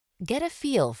Get a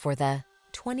feel for the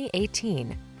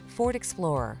 2018 Ford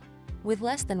Explorer. With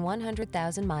less than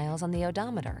 100,000 miles on the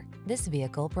odometer, this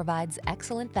vehicle provides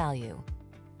excellent value.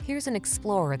 Here's an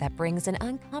Explorer that brings an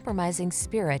uncompromising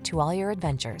spirit to all your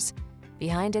adventures.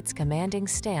 Behind its commanding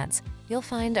stance, you'll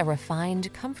find a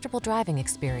refined, comfortable driving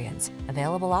experience,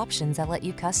 available options that let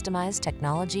you customize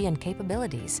technology and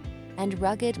capabilities, and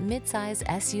rugged midsize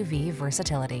SUV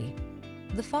versatility.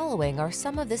 The following are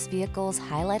some of this vehicle's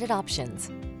highlighted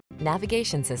options: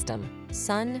 navigation system,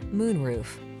 sun, moonroof,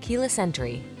 keyless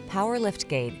entry, power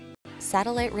liftgate,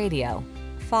 satellite radio,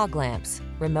 fog lamps,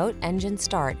 remote engine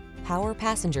start, power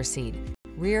passenger seat,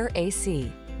 rear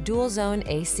AC, dual zone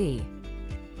AC.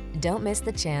 Don't miss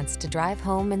the chance to drive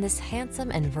home in this handsome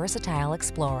and versatile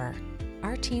Explorer.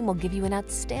 Our team will give you an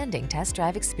outstanding test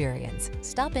drive experience.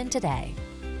 Stop in today.